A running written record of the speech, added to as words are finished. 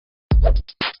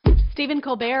Stephen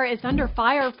Colbert is under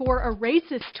fire for a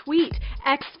racist tweet.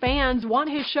 Ex-fans want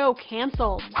his show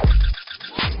canceled.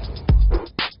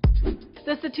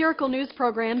 The satirical news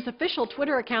program's official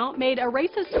Twitter account made a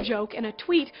racist joke in a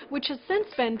tweet which has since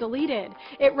been deleted.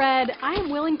 It read, "I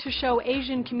am willing to show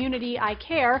Asian community I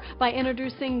care by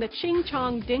introducing the Ching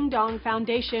Chong Ding Dong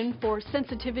Foundation for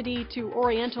Sensitivity to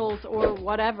Orientals or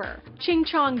whatever." Ching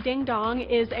Chong Ding Dong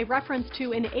is a reference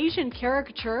to an Asian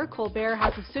caricature Colbert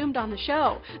has assumed on the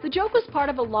show. The joke was part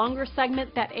of a longer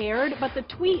segment that aired, but the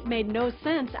tweet made no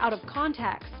sense out of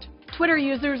context. Twitter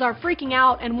users are freaking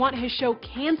out and want his show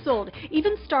canceled,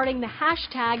 even starting the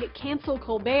hashtag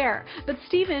 #CancelColbert, but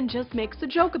Stephen just makes a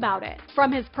joke about it.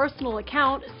 From his personal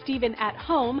account, Stephen at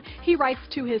Home, he writes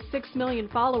to his 6 million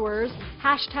followers,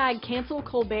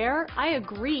 #CancelColbert, I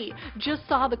agree. Just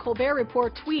saw the Colbert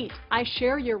Report tweet. I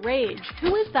share your rage.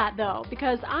 Who is that though?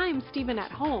 Because I'm Stephen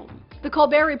at Home. The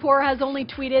Colbert Report has only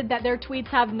tweeted that their tweets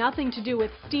have nothing to do with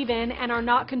Stephen and are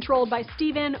not controlled by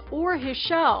Stephen or his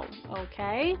show.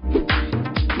 Okay?